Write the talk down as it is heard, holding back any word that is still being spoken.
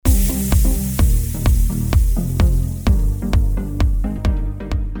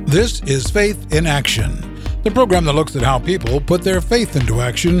This is Faith in Action, the program that looks at how people put their faith into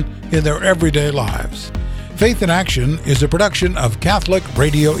action in their everyday lives. Faith in Action is a production of Catholic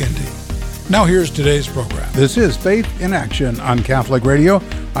Radio Indy. Now here's today's program. This is Faith in Action on Catholic Radio.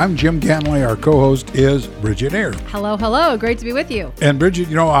 I'm Jim Ganley. Our co-host is Bridget Eyre. Hello, hello. Great to be with you. And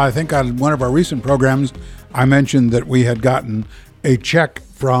Bridget, I think on one of our recent programs, I mentioned that we had gotten a check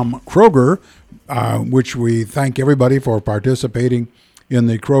from Kroger, which we thank everybody for participating in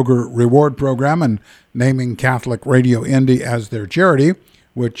the Kroger Reward Program and naming Catholic Radio Indy as their charity,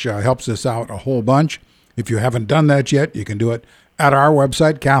 which helps us out a whole bunch. If you haven't done that yet, you can do it at our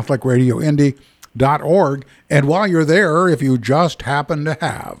website, CatholicRadioIndy.org. And while you're there, if you just happen to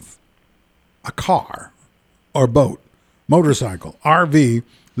have a car or boat, motorcycle, RV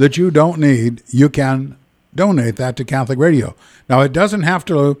that you don't need, you can donate that to Catholic Radio. Now, it doesn't have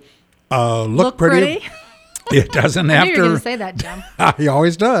to look pretty. It doesn't have to. You're going to say that, Jim. He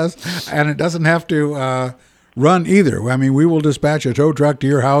always does. And it doesn't have to run either. I mean, we will dispatch a tow truck to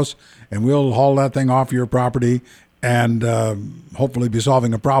your house, and we'll haul that thing off your property and hopefully be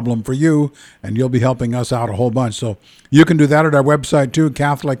solving a problem for you, and you'll be helping us out a whole bunch. So you can do that at our website, too,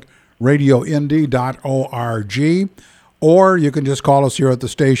 CatholicRadioIndy.org, or you can just call us here at the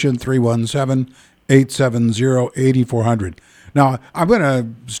station, 317-870-8400. Now, I'm going to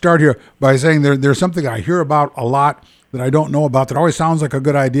start here by saying there's something I hear about a lot that I don't know about that always sounds like a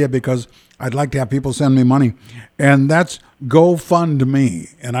good idea because I'd like to have people send me money, and that's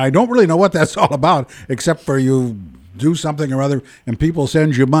GoFundMe. And I don't really know what that's all about, except for you do something or other and people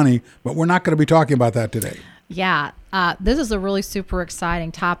send you money, but we're not going to be talking about that today. Yeah, this is a really super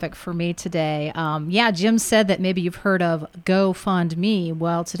exciting topic for me today. Jim said that maybe you've heard of GoFundMe.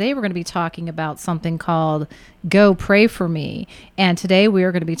 Well, today we're going to be talking about something called Go Pray For Me. And today we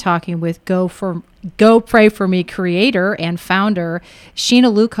are going to be talking with Go Pray For Me creator and founder, Sheena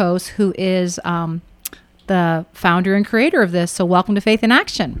Lukos, who is the founder and creator of this. So welcome to Faith in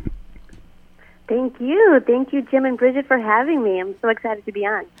Action. Thank you. Thank you, Jim and Bridget, for having me. I'm so excited to be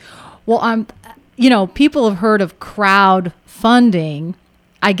on. Well, people have heard of crowdfunding.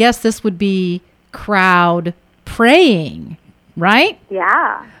 I guess this would be crowd praying, right?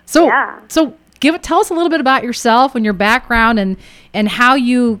 Yeah. So tell us a little bit about yourself and your background and how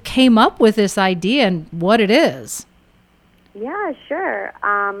you came up with this idea and what it is. Yeah, sure.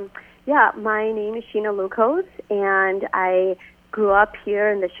 My name is Sheena Lukos, and I grew up here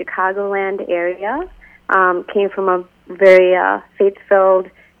in the Chicagoland area. Came from a very faith-filled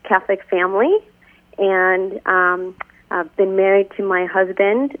Catholic family. And I've been married to my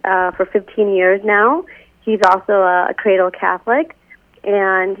husband for 15 years now. He's also a cradle Catholic.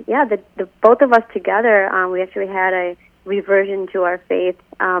 And, the both of us together, we actually had a reversion to our faith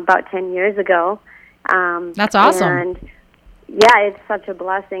about 10 years ago. That's awesome. And, it's such a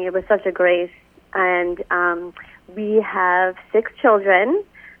blessing. It was such a grace. And we have 6 children.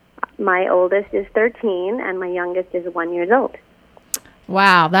 My oldest is 13, and my youngest is 1 year old.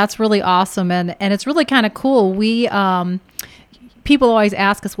 Wow, that's really awesome, and it's really kind of cool. We people always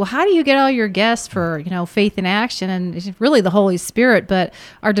ask us, well, how do you get all your guests for Faith in Action? And it's really the Holy Spirit. But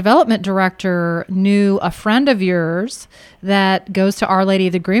our development director knew a friend of yours that goes to Our Lady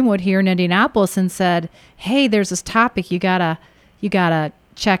of the Greenwood here in Indianapolis, and said, "Hey, there's this topic you gotta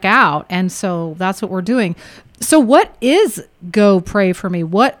check out." And so that's what we're doing. So, what is Go Pray For Me?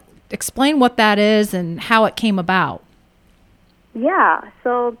 Explain what that is and how it came about. Yeah,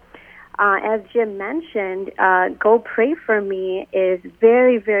 so as Jim mentioned, Go Pray For Me is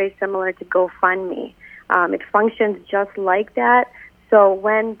very, very similar to GoFundMe. It functions just like that. So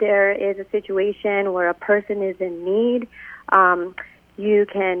when there is a situation where a person is in need, you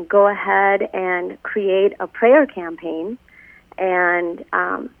can go ahead and create a prayer campaign, and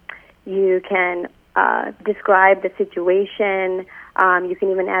you can describe the situation. You can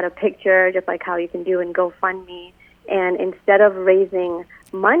even add a picture, just like how you can do in GoFundMe. And instead of raising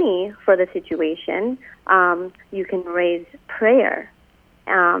money for the situation, you can raise prayer.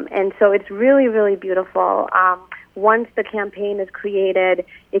 And so it's really, really beautiful. Once the campaign is created,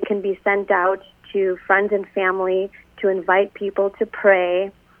 it can be sent out to friends and family to invite people to pray.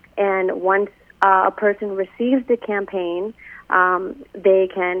 And once a person receives the campaign, they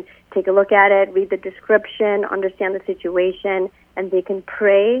can take a look at it, read the description, understand the situation, and they can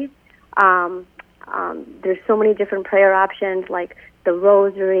pray. There's so many different prayer options like the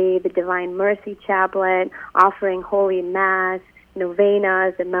Rosary, the Divine Mercy Chaplet, offering Holy Mass,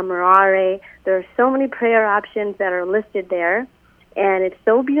 novenas, and Memorare. There are so many prayer options that are listed there, and it's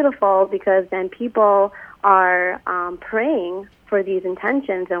so beautiful because then people are praying for these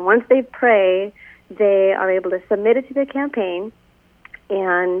intentions, and once they pray, they are able to submit it to the campaign,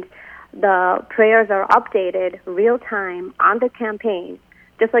 and the prayers are updated real time on the campaign,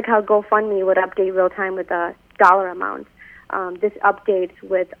 just like how GoFundMe would update real time with the dollar amount. This updates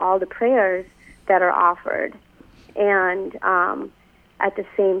with all the prayers that are offered. And at the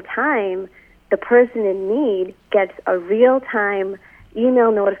same time, the person in need gets a real-time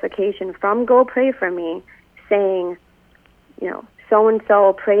email notification from Go Pray For Me saying,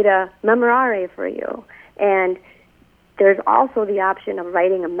 so-and-so prayed a memorare for you. And there's also the option of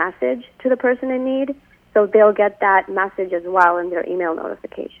writing a message to the person in need, so they'll get that message as well in their email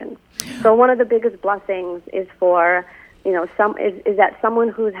notifications. So one of the biggest blessings is for, is that someone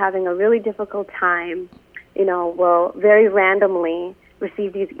who's having a really difficult time, will very randomly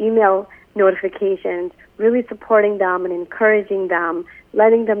receive these email notifications, really supporting them and encouraging them,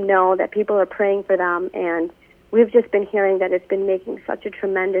 letting them know that people are praying for them. And we've just been hearing that it's been making such a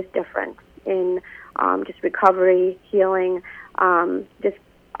tremendous difference in just recovery, healing, just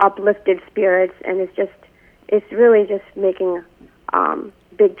uplifted spirits, and it's really just making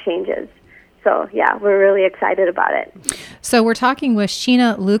big changes. So, yeah, we're really excited about it. So we're talking with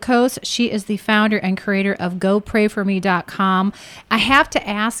Sheena Lukos. She is the founder and creator of GoPrayForMe.com. I have to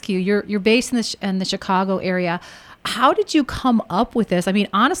ask you, you're based in the Chicago area. How did you come up with this? I mean,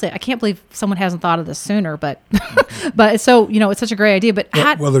 honestly, I can't believe someone hasn't thought of this sooner, but so, it's such a great idea. But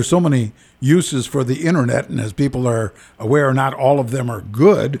well, there's so many uses for the internet, and as people are aware, not all of them are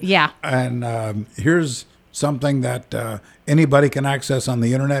good. Yeah. And here's something that anybody can access on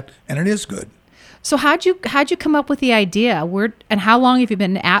the internet, and it is good. So how'd you come up with the idea? And how long have you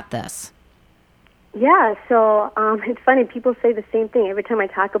been at this? Yeah, so it's funny. People say the same thing every time I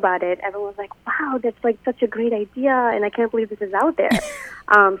talk about it. Everyone's like, "Wow, that's like such a great idea," and I can't believe this is out there.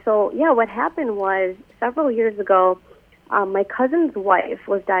 So yeah, what happened was several years ago, my cousin's wife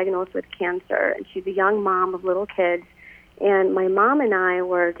was diagnosed with cancer, and she's a young mom of little kids. And my mom and I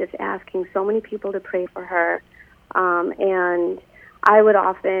were just asking so many people to pray for her, and I would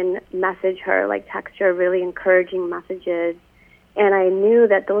often message her, like text her really encouraging messages. And I knew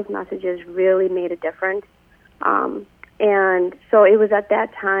that those messages really made a difference. And so it was at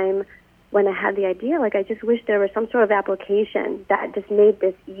that time when I had the idea, like I just wish there was some sort of application that just made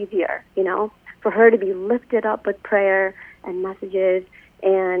this easier, for her to be lifted up with prayer and messages,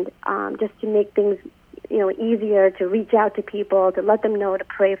 and just to make things, easier to reach out to people, to let them know to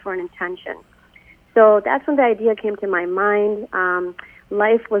pray for an intention. So that's when the idea came to my mind.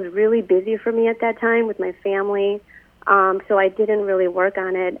 Life was really busy for me at that time with my family. So I didn't really work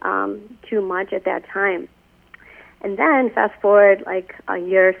on it too much at that time. And then fast forward like a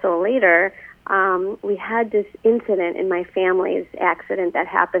year or so later, we had this incident in my family's accident that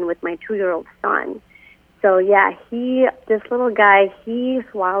happened with my 2-year-old son. So yeah, this little guy, he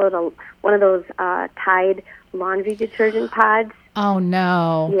swallowed one of those Tide laundry detergent pods. Oh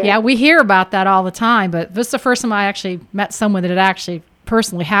no. Yeah, we hear about that all the time, but this is the first time I actually met someone that it actually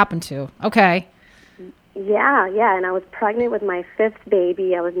personally happened to. Okay. Yeah, and I was pregnant with my 5th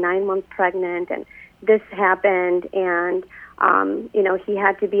baby. I was 9 months pregnant, and this happened, and, he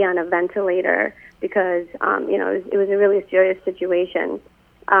had to be on a ventilator because, it was a really serious situation.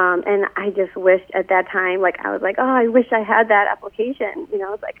 And I just wished at that time, I was like, oh, I wish I had that application,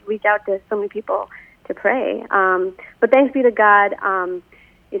 reach out to so many people to pray. But thanks be to God,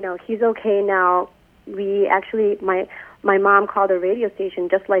 he's okay now. We actually, my mom called a radio station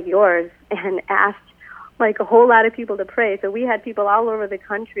just like yours and asked a whole lot of people to pray. So we had people all over the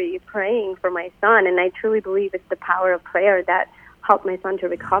country praying for my son, and I truly believe it's the power of prayer that helped my son to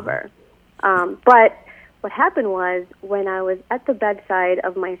recover. But what happened was when I was at the bedside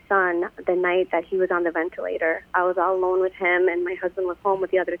of my son the night that he was on the ventilator, I was all alone with him, and my husband was home with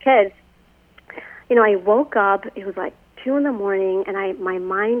the other kids. I woke up, it was 2 in the morning, and my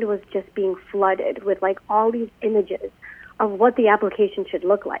mind was just being flooded with all these images of what the application should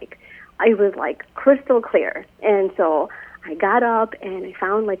look like. It was crystal clear. And so I got up and I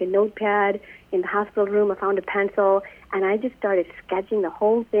found a notepad in the hospital room. I found a pencil, and I just started sketching the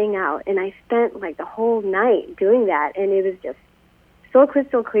whole thing out. And I spent the whole night doing that. And it was just so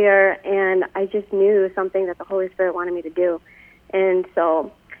crystal clear. And I just knew something that the Holy Spirit wanted me to do. And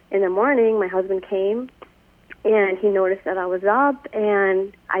so in the morning, my husband came and he noticed that I was up,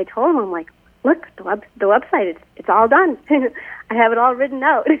 and I told him, look, the website, it's all done. I have it all written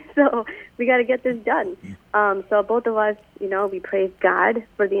out. So we got to get this done. So both of us, we praised God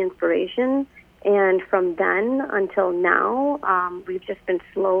for the inspiration. And from then until now, we've just been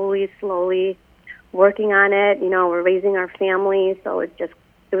slowly working on it. We're raising our family. So it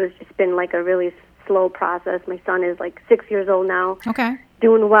was just been a really slow process. My son is 6 years old now. Okay.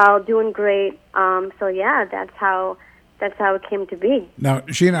 Doing well, doing great. So yeah, that's how that's how it came to be. Now,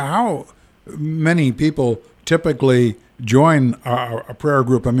 Sheena, how many people typically join a prayer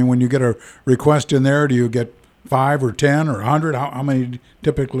group? I mean, when you get a request in there, do you get 5 or 10 or 100? How many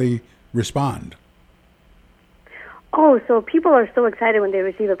typically respond? Oh, so people are so excited when they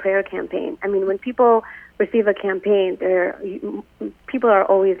receive a prayer campaign. I mean, when people receive a campaign, people are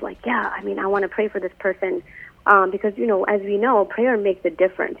always like, yeah, I mean, I want to pray for this person. Because, as we know, prayer makes a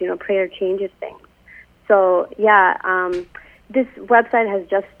difference. Prayer changes things. So, this website has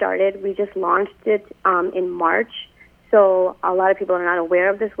just started. We just launched it in March. So a lot of people are not aware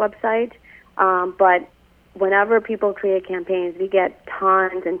of this website. But whenever people create campaigns, we get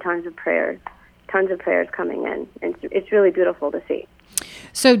tons and tons of prayers coming in. And it's really beautiful to see.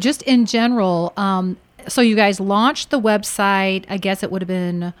 So just in general, so you guys launched the website, I guess it would have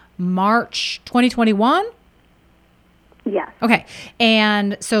been March 2021? Yes. Okay.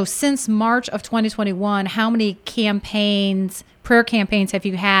 And so since March of 2021, how many prayer campaigns have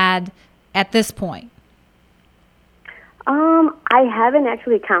you had at this point? I haven't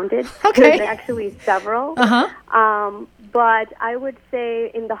actually counted. Okay. There's actually several. Uh-huh. But I would say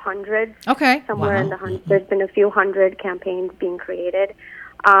in the hundreds. Okay. Somewhere in the hundreds. There's been a few hundred campaigns being created.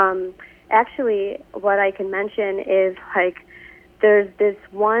 Actually, what I can mention is there's this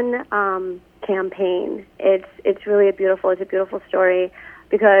one campaign. It's really a beautiful story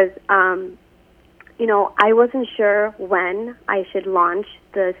because I wasn't sure when I should launch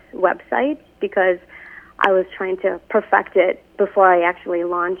this website because I was trying to perfect it before I actually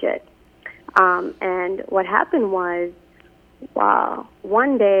launch it. And what happened was,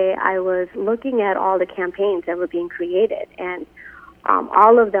 one day I was looking at all the campaigns that were being created, and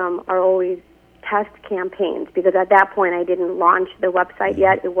all of them are always test campaigns because at that point I didn't launch the website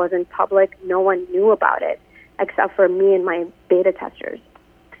yet. It wasn't public. No one knew about it except for me and my beta testers.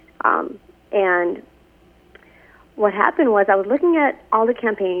 And what happened was I was looking at all the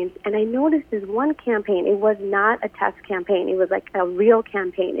campaigns and I noticed this one campaign. It was not a test campaign. It was like a real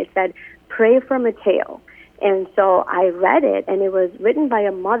campaign. It said, "Pray for Mateo." And so I read it, and it was written by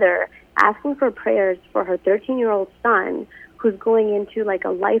a mother asking for prayers for her 13-year-old son who's going into like a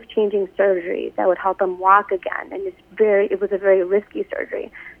life-changing surgery that would help him walk again. And it was a very risky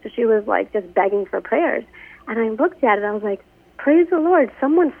surgery. So she was like just begging for prayers. And I looked at it, I was like, praise the Lord,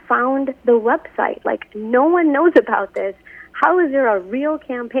 someone found the website. Like, no one knows about this. How is there a real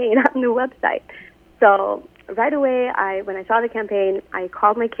campaign on the website? So right away, when I saw the campaign, I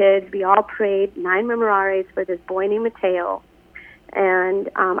called my kids. We all prayed 9 memorares for this boy named Mateo. And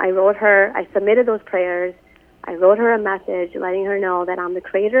I submitted those prayers. I wrote her a message letting her know that I'm the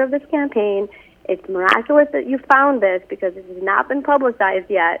creator of this campaign. It's miraculous that you found this because it has not been publicized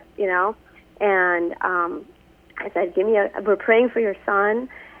yet, And I said, we're praying for your son,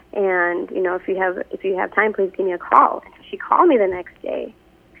 and if you have time, please give me a call. And she called me the next day,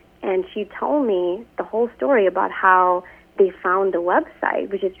 and she told me the whole story about how they found the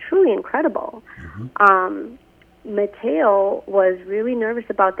website, which is truly incredible. Mm-hmm. Mateo was really nervous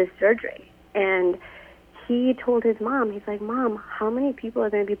about this surgery, and he told his mom, he's like, "Mom, how many people are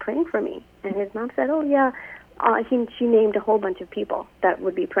going to be praying for me?" And his mom said, "Oh, yeah." She named a whole bunch of people that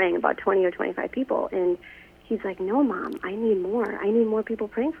would be praying, about 20 or 25 people. And he's like, "No, Mom, I need more. I need more people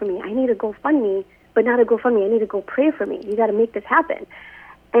praying for me. I need a GoFundMe, but not a GoFundMe. I need to go pray for me. You got to make this happen."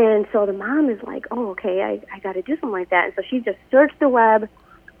 And so the mom is like, "Oh, okay, I got to do something like that." And so she just searched the web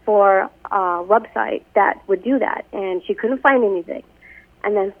for a website that would do that, and she couldn't find anything.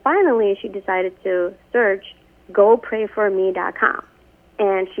 And then finally she decided to search goprayforme.com,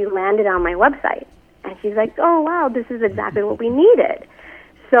 and she landed on my website. And she's like, "Oh, wow, this is exactly what we needed."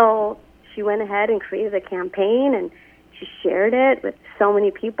 So she went ahead and created a campaign, and she shared it with so many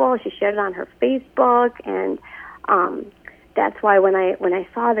people. She shared it on her Facebook, and that's why when I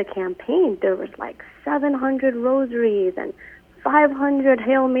saw the campaign, there was like 700 rosaries and 500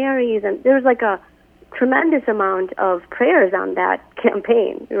 Hail Marys, and there was like a tremendous amount of prayers on that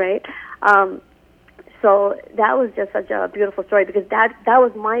campaign, right? So that was just such a beautiful story because that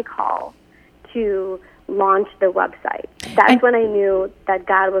was my call to launch the website. That's when I knew that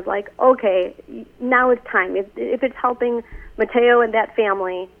God was like, okay, now it's time. If it's helping Mateo and that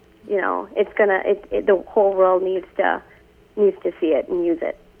family, the whole world needs to see it and use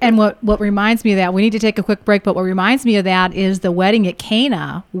it. And what reminds me of that, we need to take a quick break, but what reminds me of that is the wedding at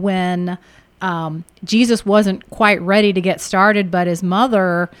Cana when Jesus wasn't quite ready to get started, but his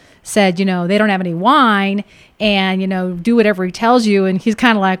mother said, they don't have any wine, and do whatever he tells you. And he's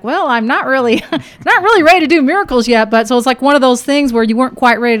kind of like, well, I'm not really ready to do miracles yet. But so it's like one of those things where you weren't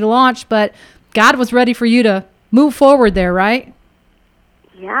quite ready to launch, but God was ready for you to move forward there, right?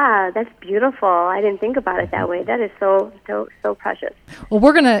 Yeah, that's beautiful. I didn't think about it that way. That is so precious. Well,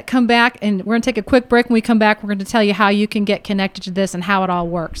 we're going to come back and we're going to take a quick break. When we come back, we're going to tell you how you can get connected to this and how it all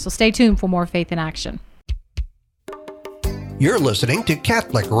works. So stay tuned for more Faith in Action. You're listening to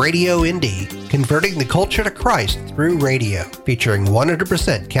Catholic Radio Indy, converting the culture to Christ through radio, featuring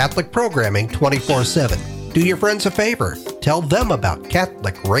 100% Catholic programming 24/7. Do your friends a favor. Tell them about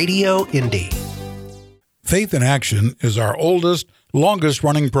Catholic Radio Indy. Faith in Action is our oldest,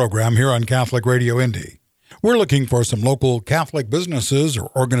 longest-running program here on Catholic Radio Indy. We're looking for some local Catholic businesses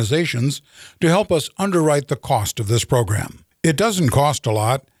or organizations to help us underwrite the cost of this program. It doesn't cost a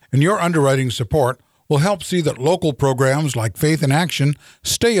lot, and your underwriting support will help see that local programs like Faith in Action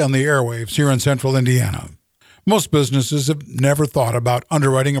stay on the airwaves here in Central Indiana. Most businesses have never thought about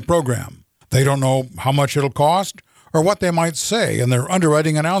underwriting a program. They don't know how much it'll cost or what they might say in their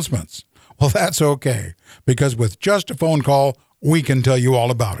underwriting announcements. Well, that's okay, because with just a phone call, we can tell you all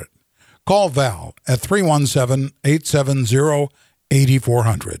about it. Call Val at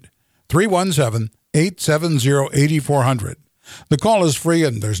 317-870-8400. 317-870-8400. The call is free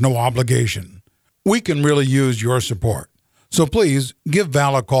and there's no obligation. We can really use your support. So please give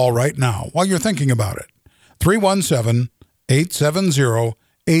Val a call right now while you're thinking about it.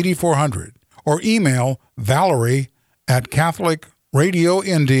 317-870-8400 or email Valerie at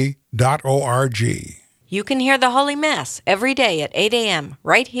catholicradioindy.org. You can hear the Holy Mass every day at 8 a.m.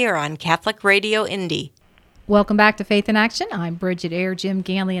 right here on Catholic Radio Indy. Welcome back to Faith in Action. I'm Bridget Ayer. Jim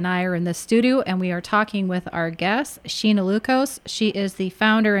Ganley and I are in the studio, and we are talking with our guest, Sheena Lukos. She is the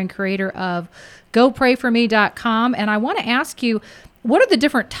founder and creator of GoPrayForMe.com. And I want to ask you, what are the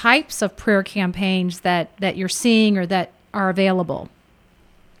different types of prayer campaigns that you're seeing or that are available?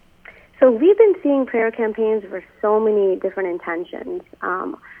 So we've been seeing prayer campaigns for so many different intentions.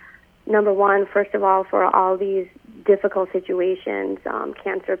 Number one, first of all, for all these difficult situations,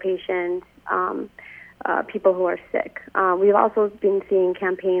 cancer patients, people who are sick. We've also been seeing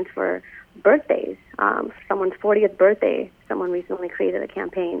campaigns for birthdays. Someone's 40th birthday, someone recently created a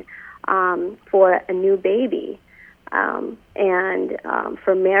campaign for a new baby, and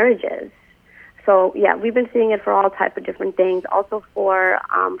for marriages. So, yeah, we've been seeing it for all types of different things, also for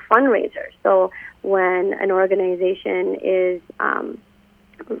fundraisers. So when an organization is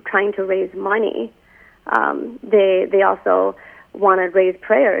trying to raise money, they also want to raise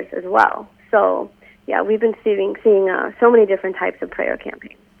prayers as well. So, yeah, we've been seeing so many different types of prayer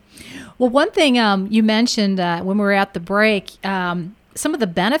campaigns. Well, one thing you mentioned when we were at the break, some of the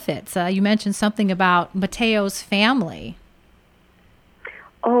benefits. You mentioned something about Mateo's family.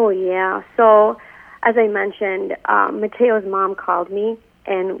 Oh, yeah. So, as I mentioned, Mateo's mom called me,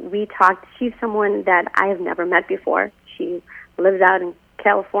 and we talked. She's someone that I have never met before. She lives out in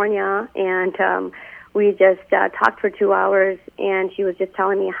California, and we just talked for 2 hours, and she was just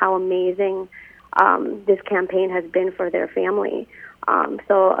telling me how amazing this campaign has been for their family.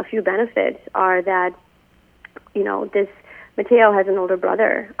 So a few benefits are that, this Mateo has an older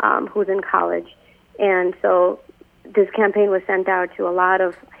brother who's in college, and so this campaign was sent out to a lot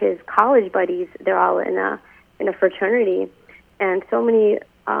of his college buddies. They're all in a fraternity, and so many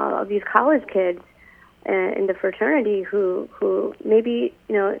of these college kids in the fraternity who maybe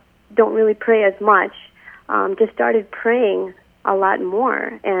don't really pray as much just started praying a lot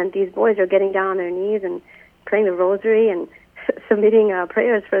more, and these boys are getting down on their knees and praying the rosary and submitting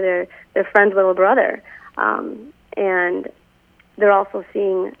prayers for their friend's little brother, and they're also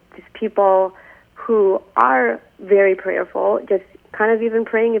seeing these people who are very prayerful, just kind of even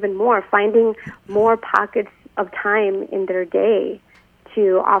praying even more, finding more pockets of time in their day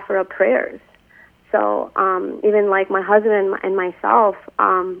to offer up prayers. So even like my husband and myself,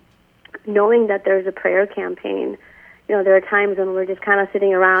 knowing that there's a prayer campaign, there are times when we're just kind of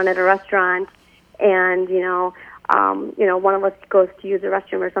sitting around at a restaurant and, one of us goes to use the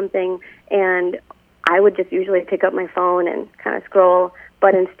restroom or something, and I would just usually pick up my phone and kind of scroll.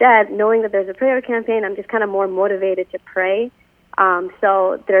 But instead, knowing that there's a prayer campaign, I'm just kind of more motivated to pray.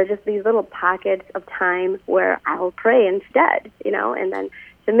 So there are just these little pockets of time where I will pray instead, and then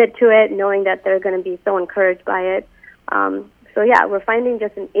submit to it, knowing that they're going to be so encouraged by it. So yeah, we're finding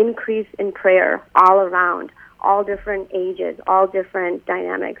just an increase in prayer all around, all different ages, all different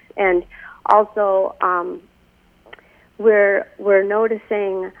dynamics. And also, we're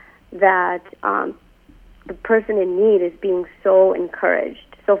noticing that the person in need is being so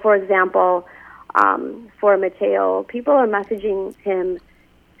encouraged. So, for example, for Mateo, people are messaging him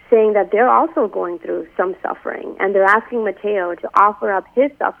saying that they're also going through some suffering, and they're asking Mateo to offer up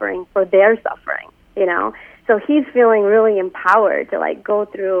his suffering for their suffering, So he's feeling really empowered to, go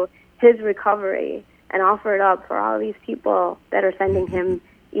through his recovery and offer it up for all these people that are sending him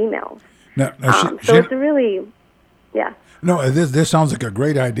emails. Now, So it's a really, yeah. No, this sounds like a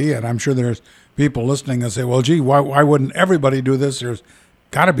great idea, and I'm sure there's people listening and say, well, gee, why wouldn't everybody do this? There's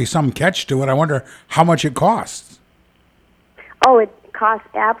got to be some catch to it. I wonder how much it costs. Oh, it costs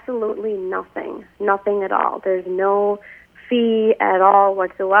absolutely nothing at all. There's no fee at all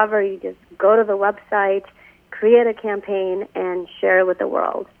whatsoever. You just go to the website, create a campaign, and share it with the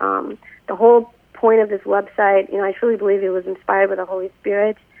world. The whole point of this website, I truly believe it was inspired by the Holy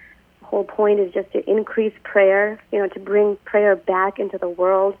Spirit. The whole point is just to increase prayer, to bring prayer back into the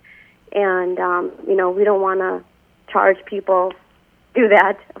world. And, we don't want to charge people do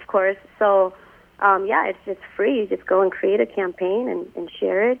that, of course. So, it's just free. You just go and create a campaign and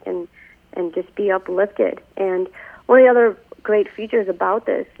share it and just be uplifted. And one of the other great features about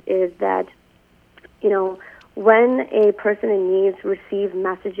this is that, when a person in need receives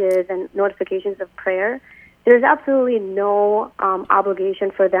messages and notifications of prayer, there's absolutely no obligation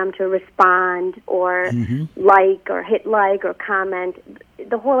for them to respond or like or hit like or comment.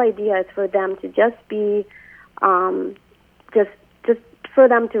 The whole idea is for them to just be, just for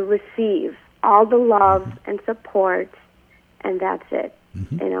them to receive all the love and support, and that's it.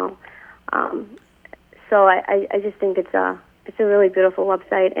 So I just think it's a really beautiful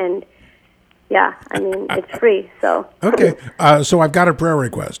website, and yeah, it's free. So okay, so I've got a prayer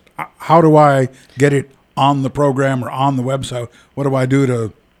request. How do I get it on the program or on the website? What do I do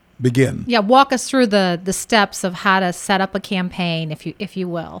to begin? Yeah, walk us through the steps of how to set up a campaign, if you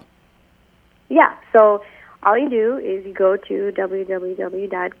will. Yeah, so all you do is you go to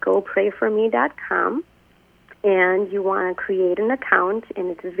www.goprayforme.com, and you want to create an account,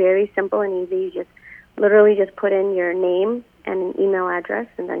 and it's very simple and easy. You just literally just put in your name and an email address,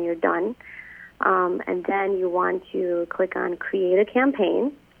 and then you're done. And then you want to click on Create a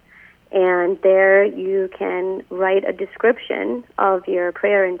Campaign, and there you can write a description of your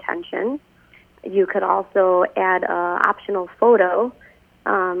prayer intention. You could also add an optional photo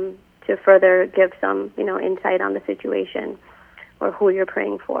to further give some, insight on the situation or who you're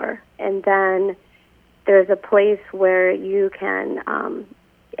praying for. And then there's a place where you can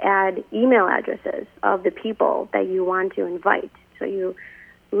add email addresses of the people that you want to invite. So you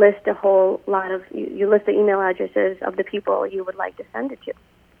list a whole lot of, you list the email addresses of the people you would like to send it to.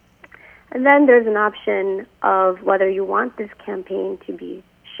 And then there's an option of whether you want this campaign to be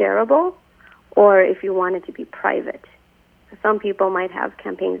shareable or if you want it to be private. Some people might have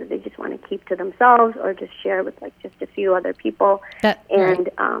campaigns that they just want to keep to themselves or just share with just a few other people. And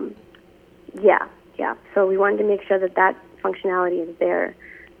so we wanted to make sure that functionality is there.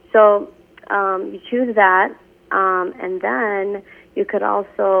 So you choose that, and then you could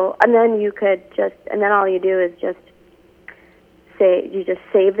also, and then all you do is just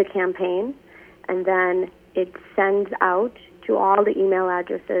save the campaign, and then it sends out to all the email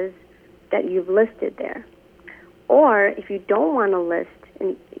addresses that you've listed there. Or if you don't want to list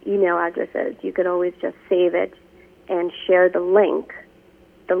email addresses, you could always just save it and share the link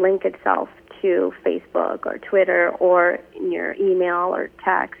itself to Facebook or Twitter or in your email or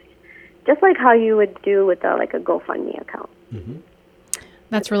text, just like how you would do with a GoFundMe account. Mm-hmm.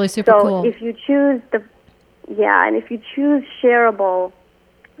 That's really super cool. So if you choose and if you choose shareable,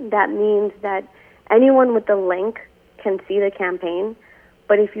 that means that anyone with the link can see the campaign.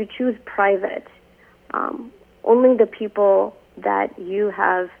 But if you choose private, only the people that you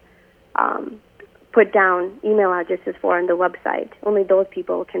have put down email addresses for on the website, only those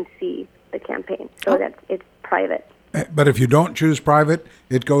people can see the campaign. So that it's private. But if you don't choose private,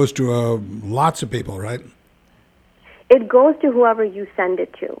 it goes to lots of people, right? It goes to whoever you send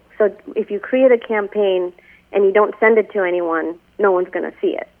it to. So if you create a campaign and you don't send it to anyone, no one's going to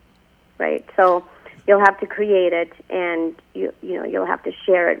see it, right? So you'll have to create it, and you'll have to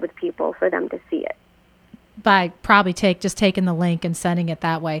share it with people for them to see it. By probably taking the link and sending it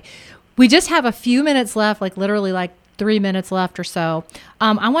that way. We just have a few minutes left, literally 3 minutes left or so.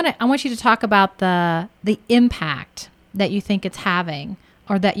 I want you to talk about the impact that you think it's having,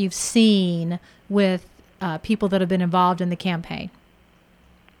 or that you've seen with people that have been involved in the campaign.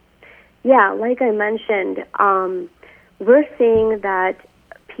 Yeah, like I mentioned, we're seeing that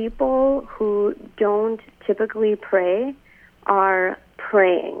people who don't typically pray are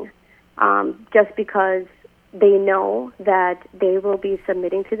praying just because they know that they will be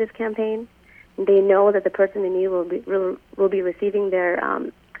submitting to this campaign. They know that the person in need will be receiving their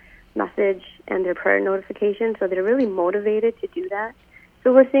message and their prayer notification, so they're really motivated to do that.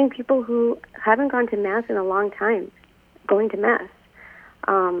 So we're seeing people who haven't gone to Mass in a long time going to Mass.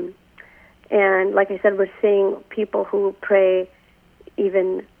 And like I said, we're seeing people who pray,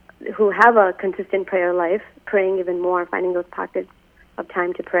 even who have a consistent prayer life, praying even more, finding those pockets of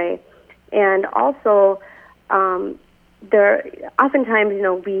time to pray. And also, oftentimes,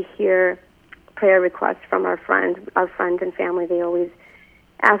 we hear prayer requests from our friends and family. They always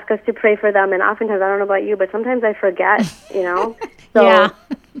ask us to pray for them, and oftentimes, I don't know about you, but sometimes I forget, So yeah,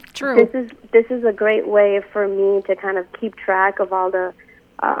 true. This is a great way for me to kind of keep track of all the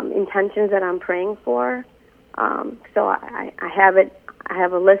intentions that I'm praying for. So I have it. I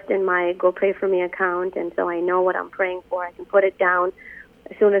have a list in my Go Pray For Me account, and so I know what I'm praying for. I can put it down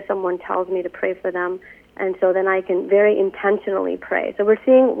as soon as someone tells me to pray for them, and so then I can very intentionally pray. So we're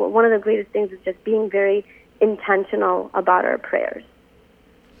seeing one of the greatest things is just being very intentional about our prayers.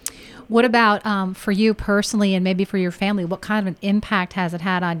 What about for you personally, and maybe for your family? What kind of an impact has it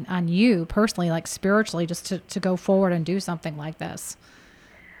had on you personally, like spiritually, just to go forward and do something like this?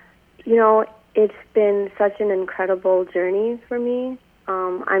 It's been such an incredible journey for me.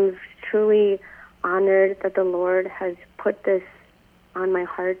 I'm truly honored that the Lord has put this on my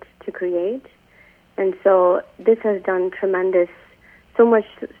heart to create. And so this has done so much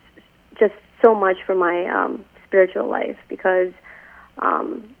for my spiritual life, because,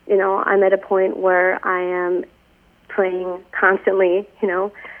 I'm at a point where I am praying constantly,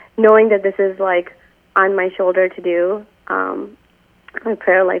 knowing that this is like on my shoulder to do. My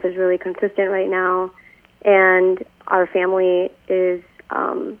prayer life is really consistent right now, and our family is,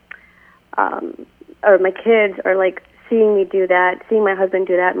 or my kids are like seeing me do that, seeing my husband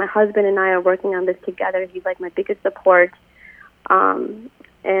do that. My husband and I are working on this together. He's like my biggest support. And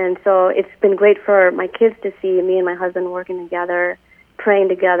so it's been great for my kids to see me and my husband working together, praying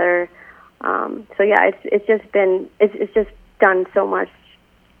together. So yeah, it's just done so much.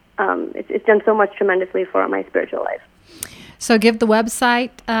 It's done so much tremendously for my spiritual life. So give the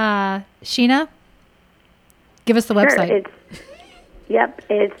website, Sheena. Give us the website.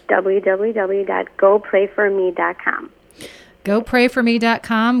 It's www.goprayforme.com.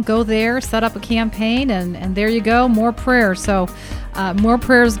 GoPrayForMe.com. Go there, set up a campaign, and there you go, more prayer. So more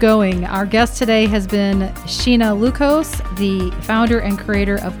prayers going. Our guest today has been Sheena Lukos, the founder and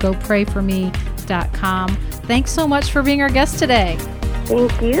creator of GoPrayForMe.com. Thanks so much for being our guest today.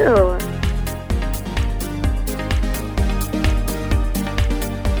 Thank you.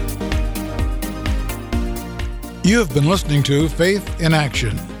 You have been listening to Faith in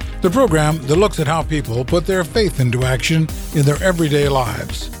Action, the program that looks at how people put their faith into action in their everyday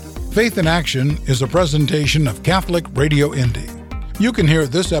lives. Faith in Action is a presentation of Catholic Radio Indy. You can hear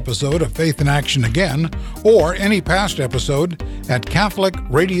this episode of Faith in Action again, or any past episode, at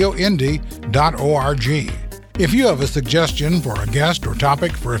catholicradioindy.org. If you have a suggestion for a guest or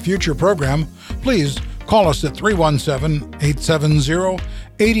topic for a future program, please call us at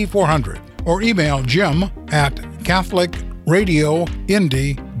 317-870-8400 or email Jim at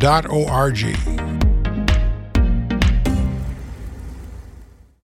catholicradioindy.org.